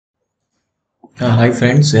Hi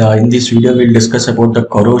friends, in this video we'll discuss about the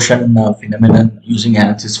corrosion phenomenon using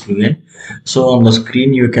Ansys Fluent. So on the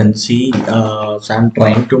screen you can see so I'm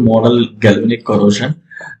trying to model galvanic corrosion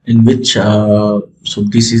in which so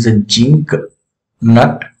this is a zinc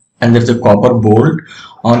nut and there's a copper bolt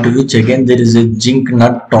onto which again there is a zinc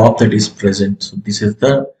nut top that is present. So this is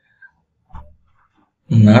the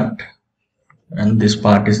nut and this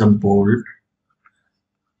part is the bolt,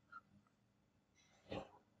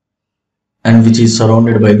 and which is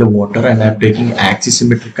surrounded by the water, and I'm taking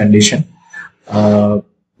axisymmetric condition.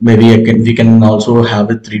 Maybe we can also have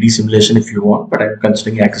a 3D simulation if you want, but I'm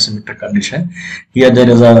considering axisymmetric condition. Here there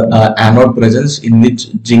is a anode presence in which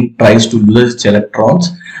zinc tries to lose its electrons,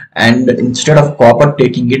 and instead of copper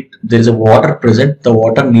taking it, there is a water present. The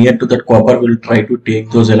water near to that copper will try to take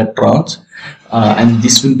those electrons, and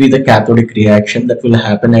this will be the cathodic reaction that will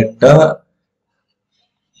happen at the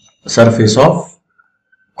surface of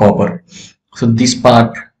copper. So this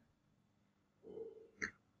part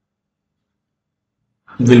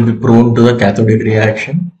will be prone to the cathodic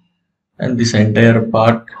reaction, and this entire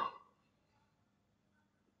part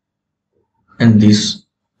and these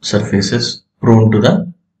surfaces prone to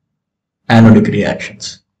the anodic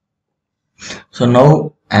reactions. So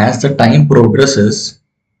now as the time progresses,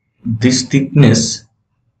 this thickness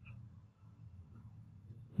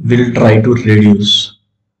will try to reduce.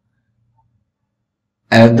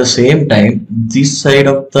 At the same time, this side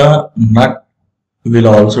of the nut will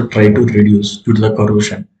also try to reduce due to the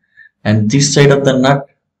corrosion, and this side of the nut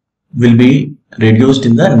will be reduced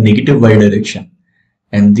in the negative y direction,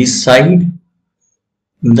 and this side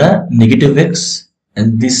in the negative x,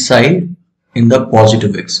 and this side in the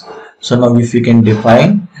positive x. So now if you can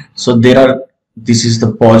define, so this is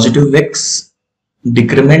the positive x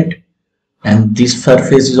decrement, and this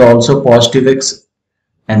surface is also positive x,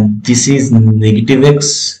 and this is negative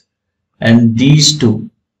x, and these two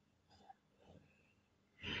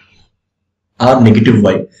are negative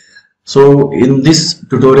y. So in this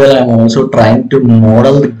tutorial I am also trying to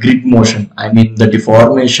model the grid motion, I mean the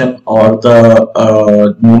deformation or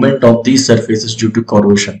the movement of these surfaces due to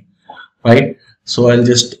corrosion, right? So I'll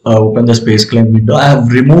just open the space claim window. I have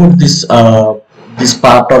removed this this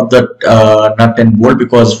part of the nut and bolt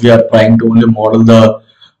because we are trying to only model the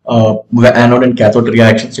anode and cathode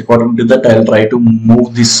reactions. According to that, I'll try to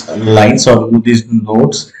move these lines or move these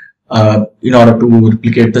nodes in order to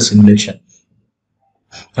replicate the simulation.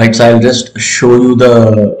 Right, so I'll just show you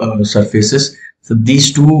the surfaces. So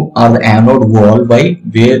these two are the anode wall y,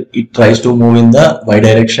 where it tries to move in the y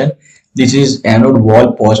direction. This is anode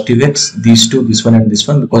wall positive x, these two, this one and this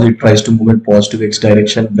one, because it tries to move in positive x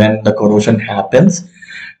direction when the corrosion happens.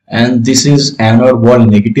 And this is anode wall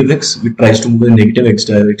negative x, which tries to move in negative x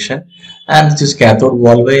direction. And this is cathode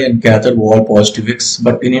wall y and cathode wall positive x,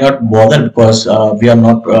 but we need not bother because we are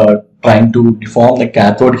not trying to deform the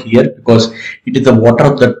cathode here, because it is the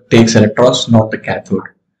water that takes electrons, not the cathode.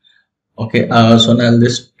 Okay, so now I'll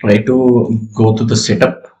just try to go to the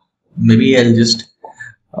setup. Maybe I'll just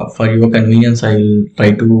for your convenience I'll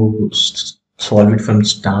try to solve it from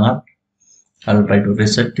start. I'll try to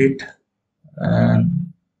reset it,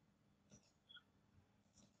 and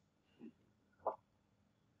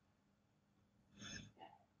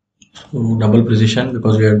so double precision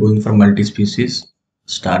because we are going for multi-species.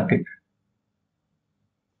 Start it.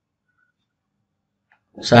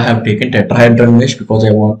 So I have taken tetrahedron mesh because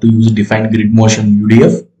I want to use defined grid motion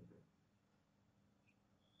UDF.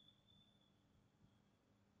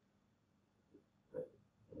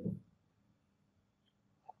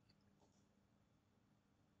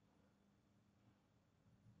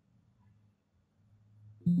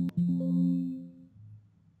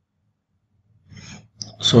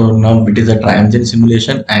 So now it is a transient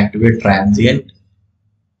simulation. Activate transient,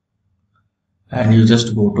 and you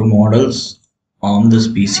just go to models on the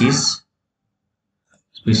species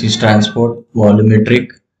transport,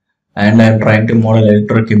 volumetric, and I am trying to model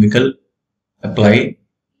electrochemical. Apply.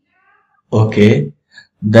 Okay,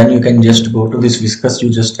 then you can just go to this viscous,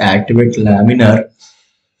 you just activate laminar.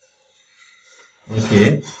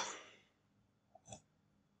 Okay,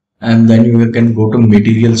 and then you can go to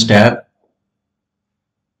materials tab,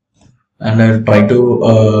 and I'll try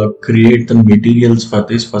to create the materials for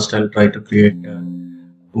this. First I'll try to create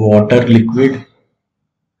water liquid.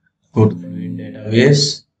 Go to fluid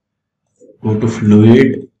database, go to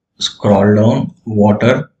fluid, scroll down,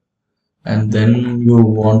 water, and then you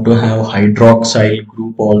want to have hydroxyl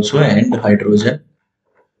group also and hydrogen.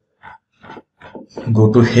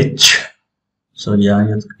 Go to H. So yeah,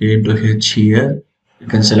 you create to H here. You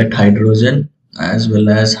can select hydrogen as well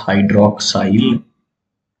as hydroxyl.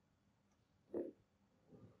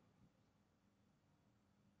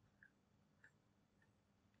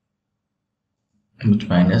 which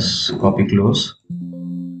minus, copy close.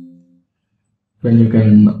 Then you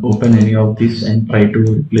can open any of this and try to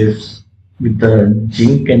replace with the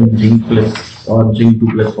zinc and zinc plus or zinc 2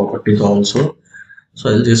 plus properties also. So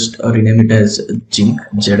I'll just rename it as zinc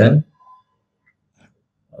Zn.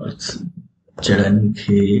 It's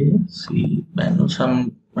ZnKC,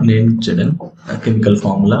 some name Zn, a chemical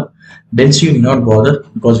formula. Density you need not bother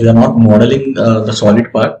because we are not modeling the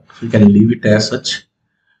solid part, so you can leave it as such.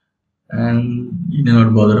 And you need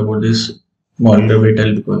not bother about this. Molecular weight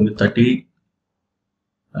I'll be going with 30.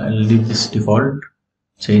 I'll leave this default.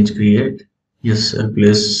 Change create. Yes,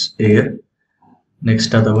 replace air.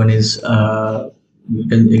 Next other one is you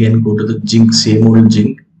can again go to the zinc, same old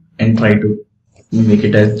zinc, and try to make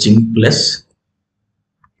it as zinc plus.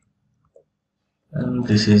 And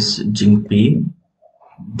this is zinc P.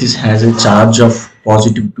 This has a charge of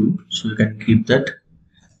positive 2, so you can keep that.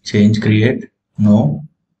 Change create. No.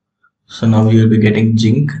 So now you will be getting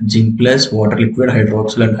zinc plus water liquid,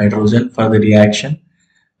 hydroxyl and hydrogen for the reaction.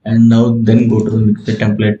 And now then go to the mixer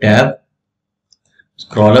template tab,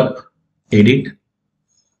 scroll up, edit,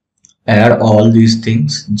 add all these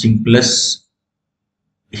things, zinc plus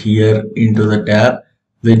here into the tab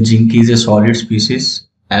where zinc is a solid species,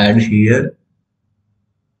 add here,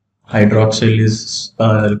 hydroxyl is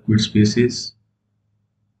a liquid species.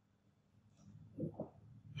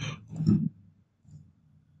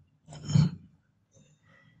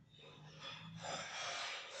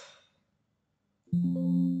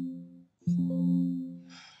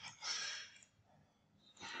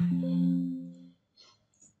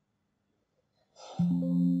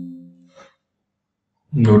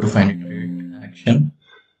 Go to find it action.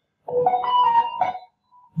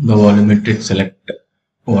 The volumetric select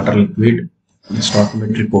water liquid, the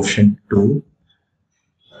stoichiometric coefficient 2.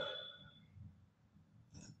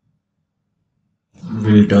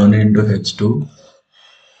 Will turn into H2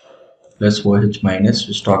 plus OH minus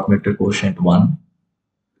stoichiometric quotient 1.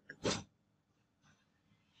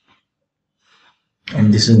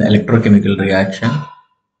 And this is an electrochemical reaction.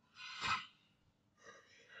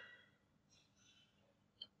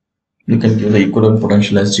 You can give the equivalent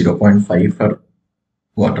potential as 0.5 for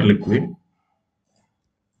water liquid.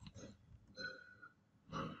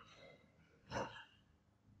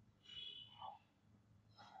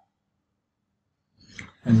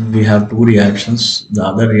 And we have two reactions. The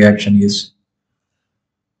other reaction is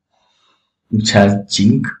which has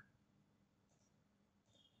zinc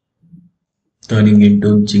turning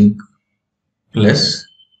into zinc plus.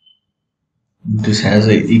 This has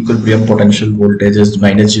a equilibrium potential voltage as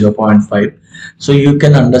minus 0.5. So you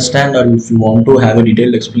can understand, or if you want to have a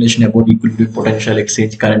detailed explanation about equilibrium potential,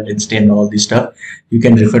 exchange current density and all this stuff, you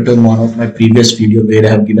can refer to one of my previous video where I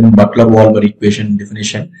have given Butler-Walmer equation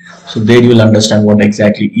definition. So there you will understand what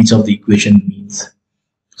exactly each of the equation means.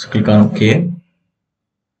 So click on OK.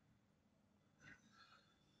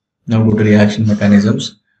 Now go to reaction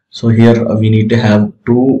mechanisms. So here we need to have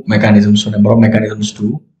two mechanisms. So number of mechanisms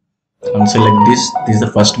 2. And select this. This is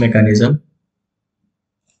the first mechanism.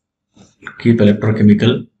 Keep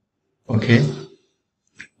electrochemical. Okay.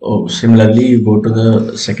 Oh, similarly, you go to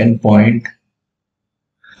the second point.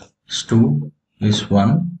 2 is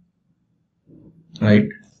 1. Right.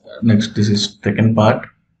 Next, this is second part.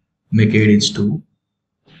 Make it is 2.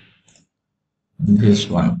 This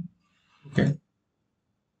 1. Okay.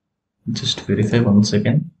 Just verify 1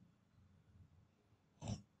 second.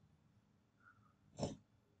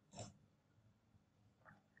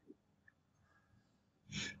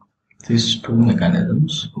 These two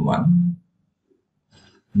mechanisms, 1,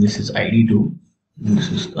 this is ID2, this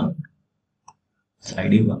is 1, it's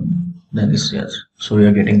ID1, then this yes. So we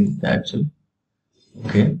are getting the actual.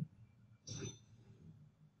 Okay.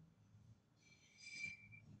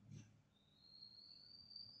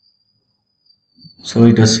 So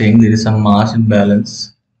it is saying there is some mass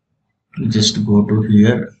imbalance. Just go to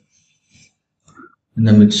here. In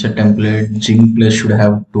the mixture template, zinc plus should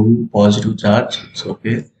have 2 positive charge. It's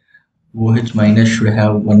okay. OH minus should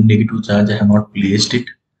have 1 negative charge. I have not placed it.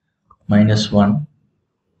 Minus 1.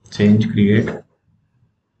 Change create.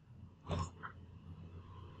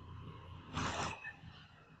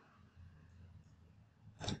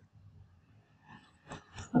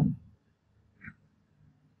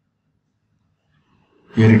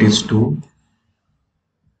 Here it is 2.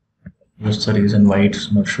 That's the reason why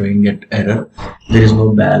it's not showing yet error. There is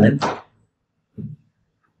no balance.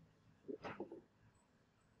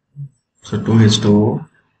 So 2 is 2.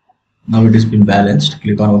 Now it has been balanced.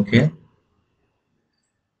 Click on OK.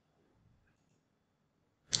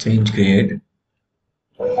 Change create.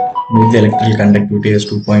 Make the electrical conductivity as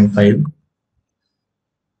 2.5.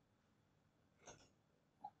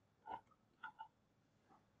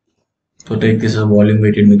 So take this as volume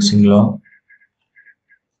weighted mixing law.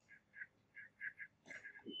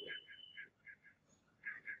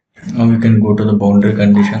 Now we can go to the boundary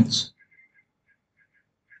conditions.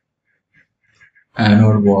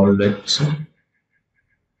 Anode wall width. So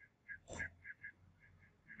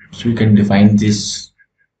we can define this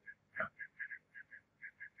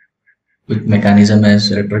with mechanism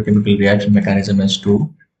as electrochemical reaction mechanism as 2,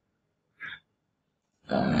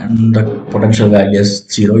 and the potential value is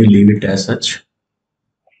 0. You leave it as such.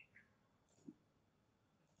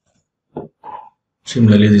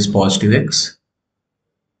 Similarly, this positive x.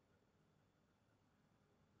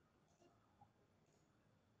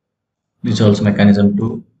 This is also mechanism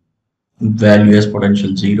 2. Value as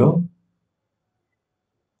potential 0.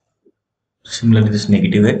 Similarly, this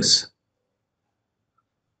negative x.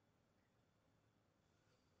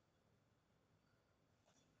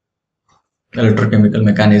 Electrochemical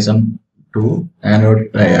mechanism 2. Anode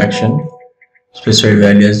reaction. Specified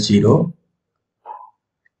value as 0.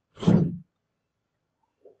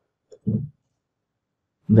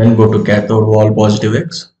 Then go to cathode wall positive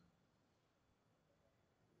x.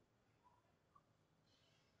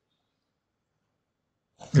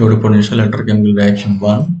 Go to potential electrochemical reaction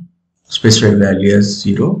 1. Specified value as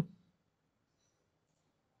 0.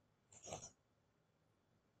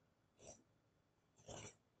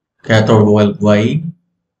 Cathode wall y.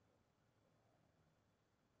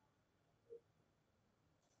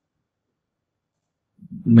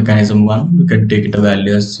 Mechanism 1. You can take it a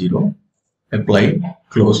value as 0. Apply,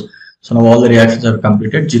 close. So now all the reactions are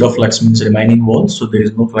completed. Zero flux means remaining walls, so there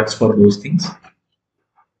is no flux for those things.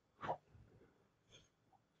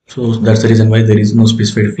 So that's the reason why there is no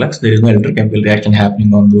specified flux. There is no electrochemical reaction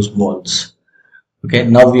happening on those walls. Okay,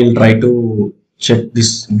 now we'll try to check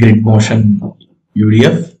this grid motion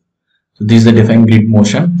UDF. So this is the defined grid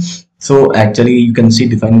motion. So actually you can see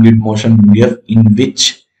defined grid motion UDF in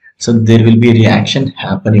which, so there will be reaction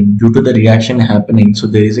happening. Due to the reaction happening, so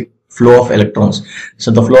there is a flow of electrons.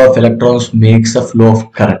 So the flow of electrons makes a flow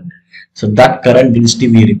of current. So that current density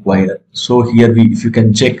we require. So here if you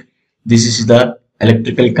can check, this is the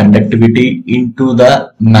electrical conductivity into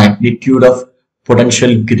the magnitude of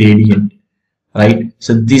potential gradient, right?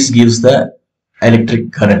 So this gives the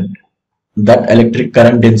electric current. That electric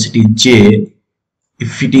current density J,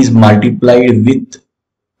 if it is multiplied with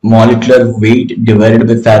molecular weight divided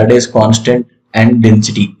by Faraday's constant and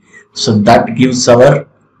density, so that gives our,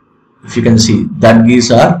 if you can see, that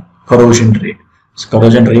gives our corrosion rate. So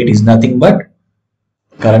corrosion rate is nothing but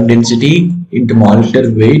current density into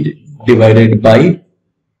molecular weight divided by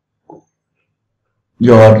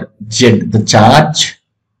your Z, the charge,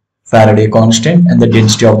 Faraday constant, and the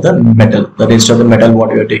density of the metal. The density of the metal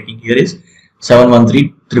what we are taking here is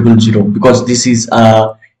 713,000, because this is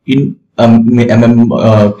in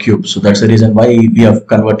mm cube. So that's the reason why we are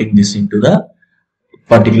converting this into the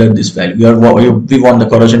particular this value. We want the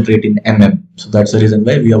corrosion rate in mm. So that's the reason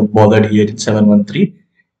why we have bothered here in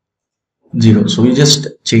 713,000. So we just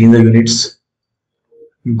change the units,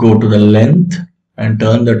 go to the length and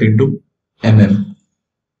turn that into mm.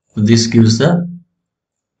 So this gives the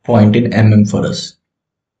point in mm for us,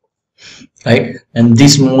 right? And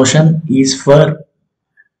this motion is for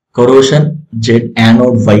corrosion Z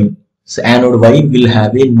anode y. So anode y will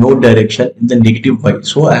have a no direction in the negative y.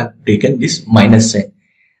 So I have taken this minus sign,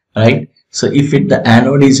 right? So if the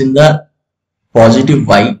anode is in the positive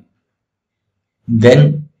y,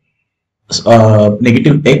 then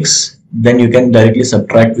negative x, then you can directly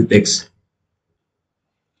subtract with x,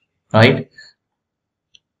 right?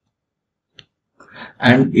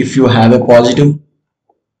 And if you have a positive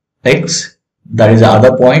x, that is the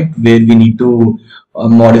other point where we need to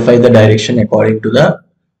modify the direction according to the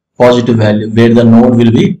positive value, where the node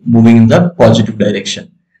will be moving in the positive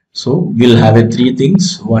direction. So we'll have a three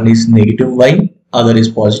things. One is negative y, other is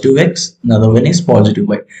positive x, another one is positive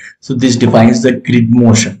y. So this defines the grid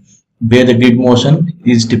motion, where the grid motion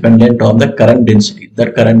is dependent on the current density.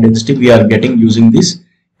 That current density we are getting using this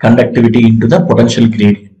conductivity into the potential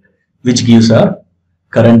gradient, which gives our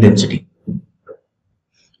current density.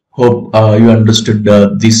 Hope you understood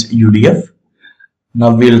this UDF.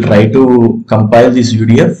 Now we'll try to compile this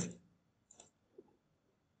UDF.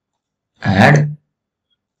 Add.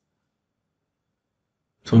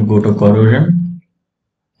 So go to corrosion.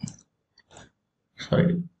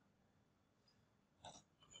 Sorry.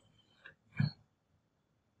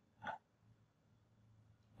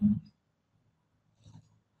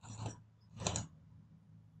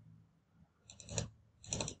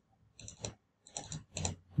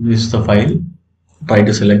 This is the file. Try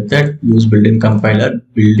to select that, use built-in compiler,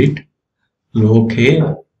 build it, low K,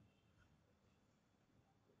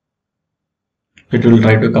 It will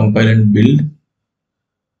try to compile and build.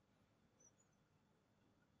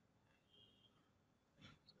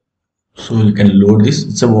 So you can load this.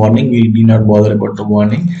 It's a warning. We do not bother about the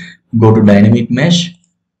warning. Go to dynamic mesh.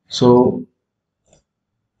 So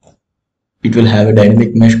it will have a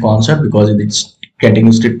dynamic mesh concept because it's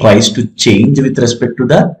continuously tries to change with respect to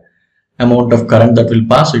the amount of current that will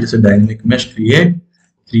pass. So it is a dynamic mesh. Create,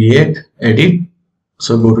 edit.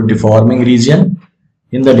 So go to deforming region.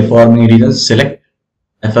 In the deforming region, select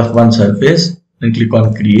FF1 surface and click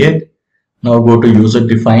on create. Now go to user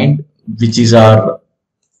defined, which is our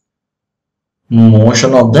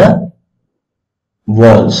motion of the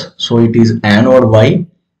walls. So it is anode Y.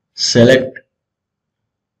 Select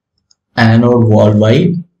anode wall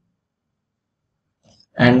Y,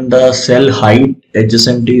 and the cell height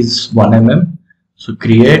adjacent is 1 mm. So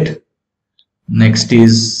create. Next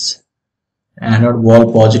is anode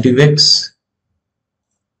wall positive X,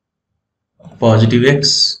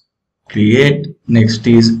 create. Next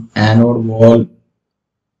is anode wall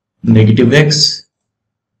negative X,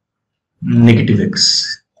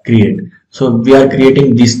 create. So we are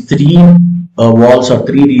creating these three walls or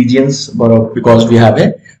three regions because we have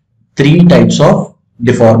a three types of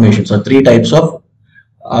deformations or three types of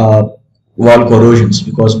wall corrosions,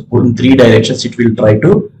 because in three directions it will try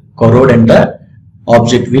to corrode and the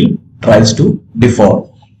object will tries to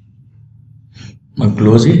deform. Now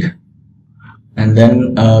close it and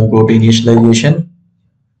then go to initialization.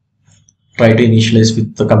 Try to initialize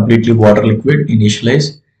with the completely water liquid.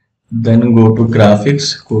 Initialize. Then go to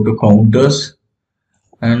graphics, go to counters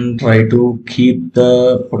and try to keep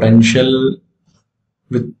the potential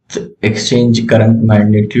with exchange current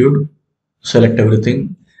magnitude. Select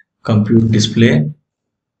everything, compute display.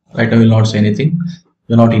 Right now I will not say anything.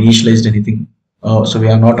 We have not initialized anything. So we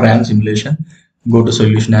have not ran simulation. Go to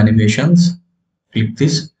solution animations, click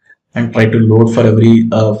this and try to load for every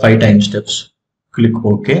 5 time steps. Click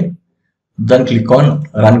OK. Then click on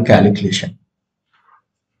run calculation.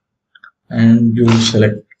 And you will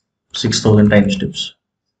select 6000 time steps,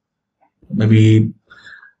 maybe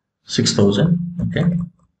 6000. Okay,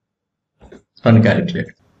 run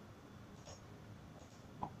calculate.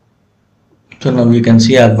 So now you can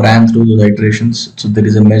see I've ran through the iterations. So there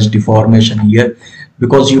is a mesh deformation here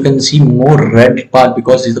because you can see more red part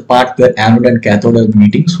because this is the part where anode and cathode are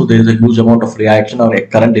meeting. So there is a huge amount of reaction or a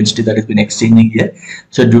current density that has been exchanging here.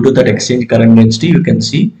 So due to that exchange current density, you can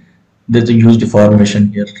see there's a huge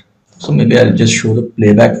deformation here. So maybe I'll just show the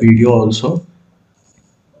playback video also,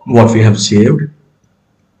 what we have saved.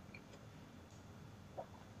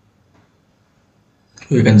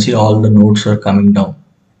 You can see all the nodes are coming down.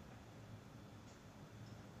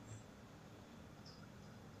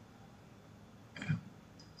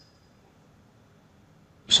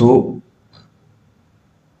 So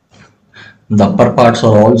the upper parts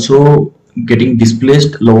are also getting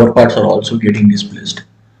displaced, lower parts are also getting displaced.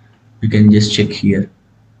 You can just check here.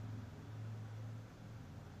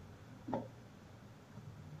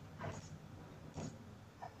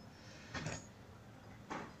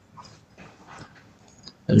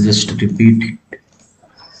 I'll just repeat it.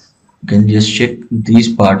 You can just check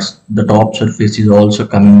these parts. The top surface is also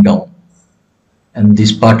coming down, and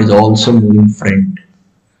this part is also moving front,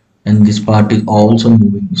 and this part is also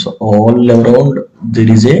moving. So all around there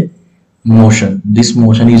is a motion. This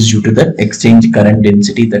motion is due to the exchange current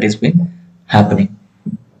density that has been happening.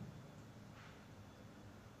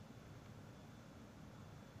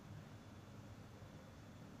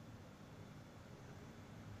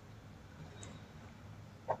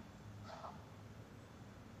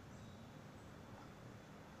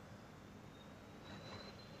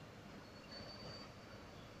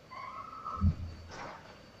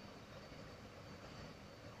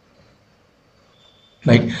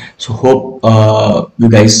 Right, so hope you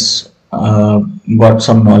guys got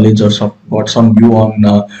some knowledge or got some view on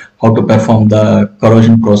how to perform the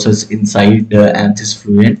corrosion process inside Ansys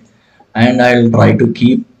Fluent, and I'll try to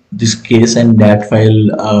keep this case and dat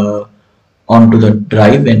file onto the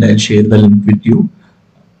drive, and I'll share the link with you.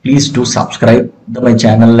 Please do subscribe to my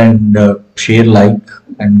channel and share, like,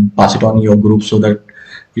 and pass it on your group so that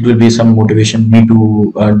it will be some motivation me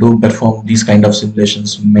to do perform these kind of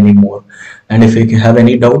simulations many more. And if you have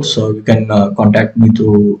any doubts, you can contact me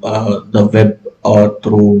through the web or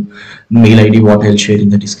through mail ID what I'll share in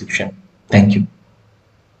the description. Thank you.